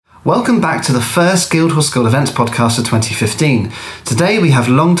Welcome back to the first Guildhall School Events podcast of 2015. Today we have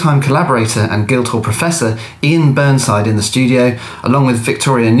long-time collaborator and Guildhall professor Ian Burnside in the studio, along with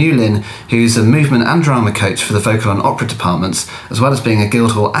Victoria Newlyn, who's a movement and drama coach for the vocal and opera departments, as well as being a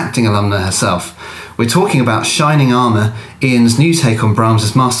Guildhall acting alumna herself. We're talking about Shining Armour, Ian's new take on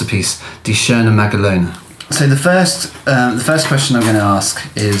Brahms' masterpiece, Die Schöne Magelone. So the first question I'm going to ask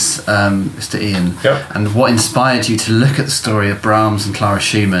is, Mr. Ian, and what inspired you to look at the story of Brahms and Clara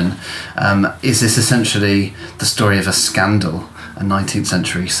Schumann? Is this essentially the story of a scandal, a 19th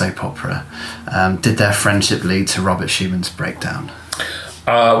century soap opera? Did their friendship lead to Robert Schumann's breakdown?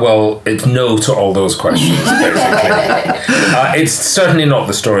 Well, it's no to all those questions, basically. It's certainly not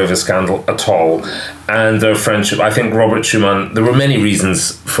the story of a scandal at all. And their friendship, I think Robert Schumann, there were many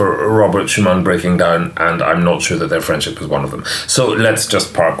reasons for Robert Schumann breaking down, and I'm not sure that their friendship was one of them. So let's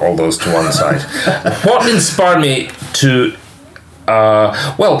just park all those to one side. What inspired me to...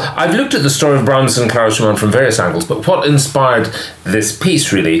 well, I've looked at the story of Brahms and Clara Schumann from various angles, but what inspired this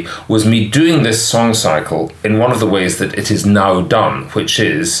piece really was me doing this song cycle in one of the ways that it is now done, which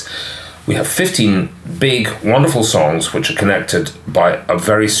is we have 15 big, wonderful songs which are connected by a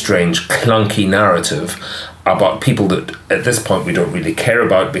very strange, clunky narrative about people that at this point we don't really care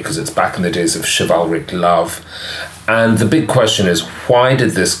about because it's back in the days of chivalric love. And the big question is, why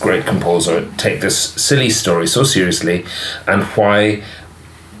did this great composer take this silly story so seriously, and why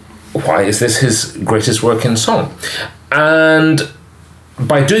is this his greatest work in song? And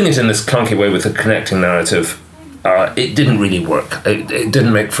by doing it in this clunky way with a connecting narrative, it didn't really work. It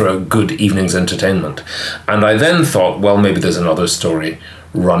didn't make for a good evening's entertainment. And I then thought, well, maybe there's another story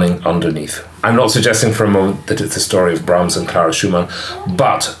running underneath. I'm not suggesting for a moment that it's the story of Brahms and Clara Schumann,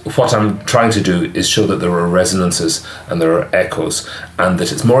 but what I'm trying to do is show that there are resonances and there are echoes, and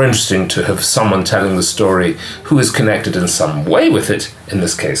that it's more interesting to have someone telling the story who is connected in some way with it, in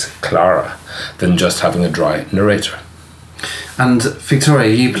this case Clara, than just having a dry narrator. And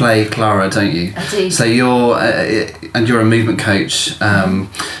Victoria, you play Clara, don't you? I do. So you're a movement coach.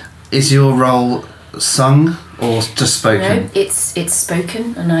 Is your role sung or just spoken? No, it's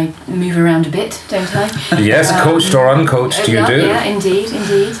spoken, and I move around a bit, don't I? Yes, coached or uncoached, you do. Yeah, indeed.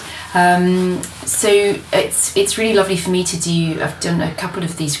 So it's really lovely for me to do. I've done a couple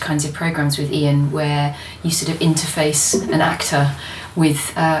of these kinds of programs with Ian where you sort of interface an actor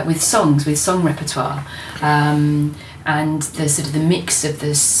with songs, with song repertoire. And the sort of the mix of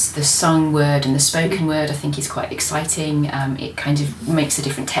the sung word and the spoken word, I think, is quite exciting. It kind of makes a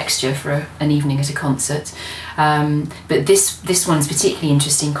different texture for an evening at a concert. But this one's particularly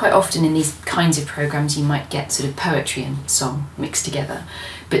interesting. Quite often in these kinds of programs, you might get sort of poetry and song mixed together.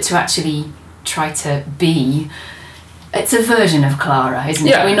 But to actually try to be, it's a version of Clara, isn't it?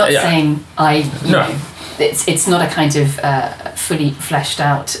 Yeah, we're not saying you no. know. It's not a kind of fully fleshed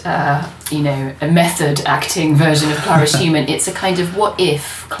out, a method acting version of Clara Schumann. It's a kind of what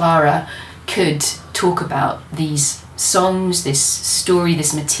if Clara could talk about these songs, this story,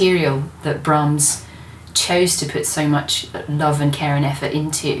 this material that Brahms chose to put so much love and care and effort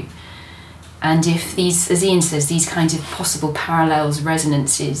into. And if these, as Ian says, these kinds of possible parallels,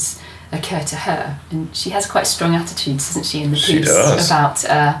 resonances occur to her. And she has quite strong attitudes, doesn't she, in the piece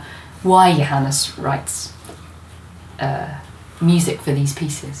about why Johannes writes music for these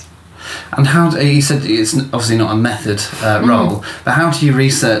pieces. And how you said it's obviously not a method role, but how do you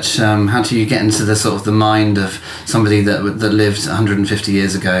research? How do you get into the sort of the mind of somebody that lived 150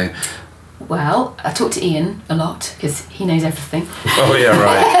 years ago? Well, I talk to Ian a lot because he knows everything. Oh yeah,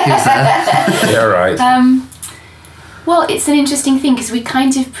 right. He was there. Yeah, right. Well, it's an interesting thing because we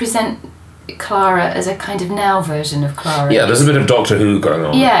kind of present Clara as a kind of now version of Clara. Yeah, there's a bit of Doctor Who going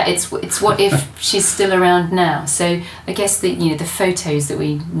on. Yeah, it's what if she's still around now. So I guess the photos that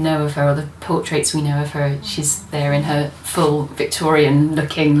we know of her, or the portraits we know of her, she's there in her full Victorian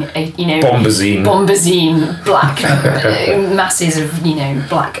looking, bombazine black masses of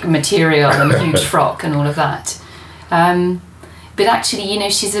black material and huge frock and all of that. But actually,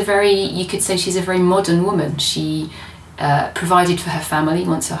 she's you could say she's a very modern woman. She provided for her family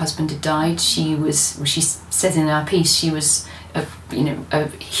once her husband had died. She says in our piece, she was a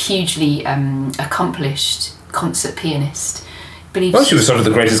hugely accomplished concert pianist. Well, she was sort of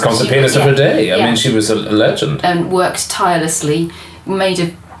the greatest concert pianist of her day. I mean, she was a legend. And worked tirelessly, made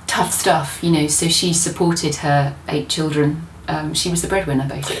of tough stuff, so she supported her 8 children. She was the breadwinner,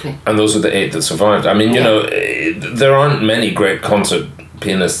 basically. And those were the 8 that survived. I mean, there aren't many great concert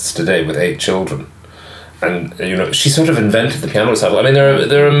pianists today with 8 children. And she sort of invented the piano recital. I mean,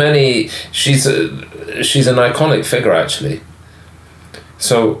 there are many. She's an iconic figure, actually.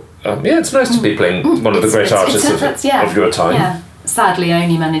 So it's nice to be playing one of the great artists of your time. sadly, I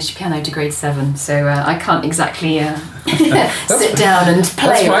only managed piano to grade 7, so I can't exactly sit down and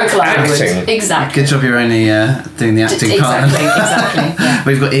play like acting. Exactly. Good job you're only doing the acting part. Exactly. Yeah.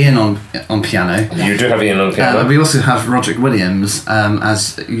 We've got Ian on piano. You do have Ian on piano. We also have Roderick Williams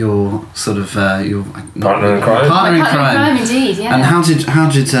as your sort of your partner in crime. Partner in crime, indeed. Yeah. And how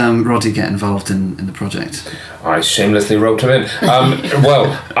did Roddy get involved in the project? I shamelessly roped him in.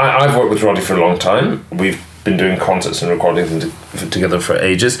 Well, I've worked with Roddy for a long time. We've been doing concerts and recording them together for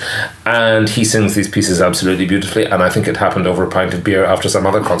ages, and he sings these pieces absolutely beautifully, and I think it happened over a pint of beer after some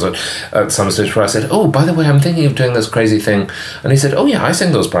other concert at some stage where I said, oh, by the way, I'm thinking of doing this crazy thing, and he said, oh yeah, I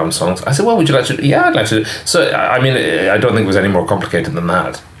sing those Brahms songs. I said, well, would you like to? Yeah, I'd like to. So, I mean, I don't think it was any more complicated than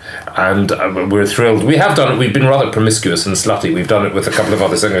that. And we're thrilled. We have done it. We've been rather promiscuous and slutty. We've done it with a couple of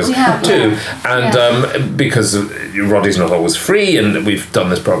other singers too. And because Roddy's not always free, and we've done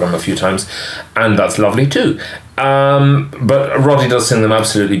this program a few times, and that's lovely too. But Roddy does sing them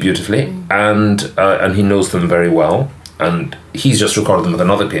absolutely beautifully, and he knows them very well. And he's just recorded them with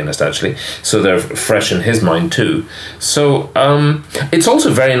another pianist, actually, so they're fresh in his mind too. So it's also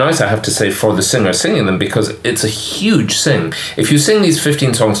very nice, I have to say, for the singer singing them, because it's a huge sing. If you sing these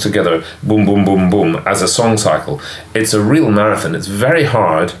 15 songs together, boom, boom, boom, boom, as a song cycle, it's a real marathon. It's very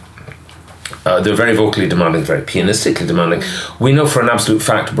hard. They're very vocally demanding, very pianistically demanding. We know for an absolute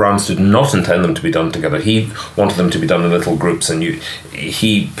fact Brahms did not intend them to be done together. He wanted them to be done in little groups, and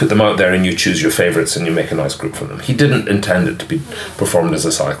he put them out there, and you choose your favourites and you make a nice group from them. He didn't intend it to be performed as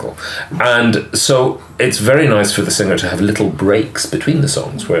a cycle. And so it's very nice for the singer to have little breaks between the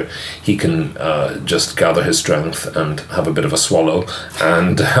songs where he can just gather his strength and have a bit of a swallow,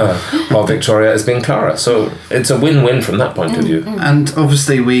 and while Victoria is being Clara. So it's a win-win from that point of view. And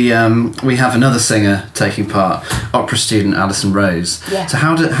obviously we have another singer taking part, opera student Alison Rose. Yeah. So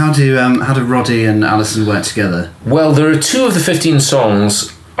how do Roddy and Alison work together? Well, there are 2 of the 15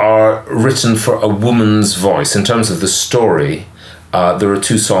 songs are written for a woman's voice. In terms of the story, there are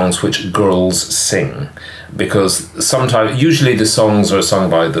 2 songs which girls sing, because usually the songs are sung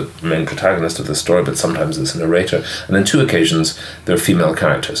by the main protagonist of the story, but sometimes it's a narrator, and on 2 occasions they're female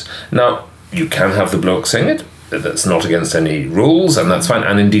characters. Now, you can have the bloke sing it. That's not against any rules, and that's fine.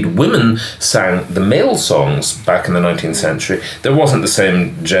 And indeed, women sang the male songs back in the 19th century. There wasn't the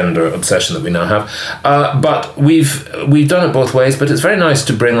same gender obsession that we now have, but we've done it both ways. But it's very nice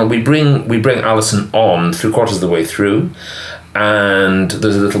to bring Alison on 3/4 of the way through, and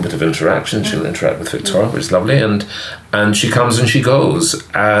there's a little bit of interaction. She'll interact with Victoria, which is lovely, and she comes and she goes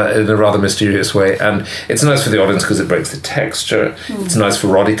in a rather mysterious way, and it's nice for the audience because it breaks the texture. It's nice for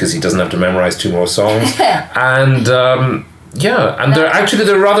Roddy because he doesn't have to memorize 2 more songs, and they're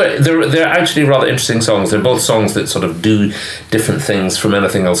actually rather interesting songs. They're both songs that sort of do different things from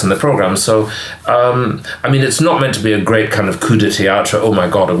anything else in the program. So I mean, it's not meant to be a great kind of coup de théâtre. Oh my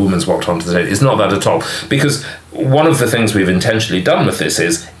God, a woman's walked onto the stage. It's not that at all, because one of the things we've intentionally done with this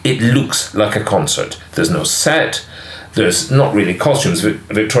is it looks like a concert. There's no set. There's not really costumes.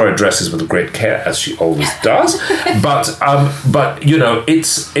 Victoria dresses with great care, as she always does. But you know,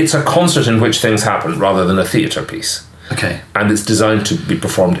 it's a concert in which things happen rather than a theatre piece. Okay. And it's designed to be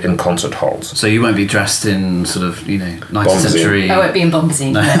performed in concert halls. So you won't be dressed in sort of, 19th century... I won't be in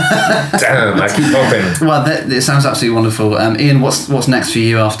bombazine. No. Damn, I keep hoping. Well, it sounds absolutely wonderful. Ian, what's next for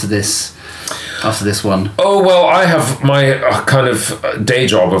you after this one? Oh, well, I have my kind of day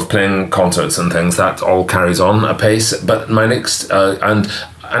job of playing concerts and things. That all carries on apace. But my next... and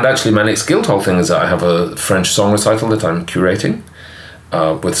actually my next Guildhall thing is that I have a French song recital that I'm curating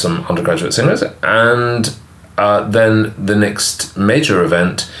with some undergraduate singers. And... then the next major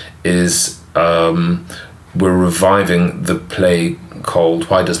event is we're reviving the play called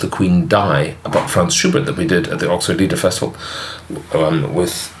Why Does the Queen Die? About Franz Schubert that we did at the Oxford Lieder Festival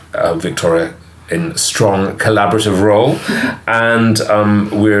with Victoria in strong collaborative role. And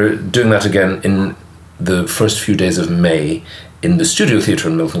we're doing that again in the first few days of May in the Studio Theatre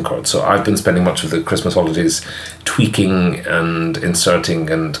in Milton Court. So I've been spending much of the Christmas holidays tweaking and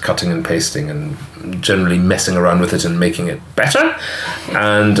inserting and cutting and pasting and generally messing around with it and making it better.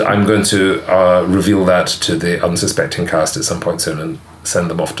 And I'm going to reveal that to the unsuspecting cast at some point soon and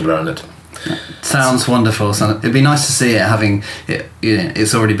send them off to learn it. Sounds wonderful. So it'd be nice to see it, having it.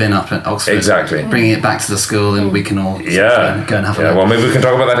 It's already been up at Oxford. Exactly. Bringing it back to the school, and we can all go and have a look. Well, maybe we can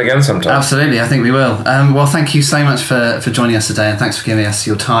talk about that again sometime. Absolutely, I think we will. Well, thank you so much for joining us today, and thanks for giving us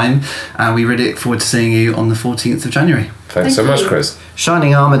your time. And we really look forward to seeing you on the 14th of January. Thanks so much, Chris.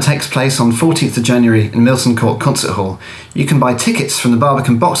 Shining Armour takes place on 14th of January in Milton Court Concert Hall. You can buy tickets from the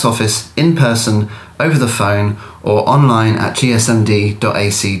Barbican box office in person, over the phone, or online at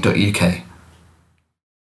gsmd.ac.uk.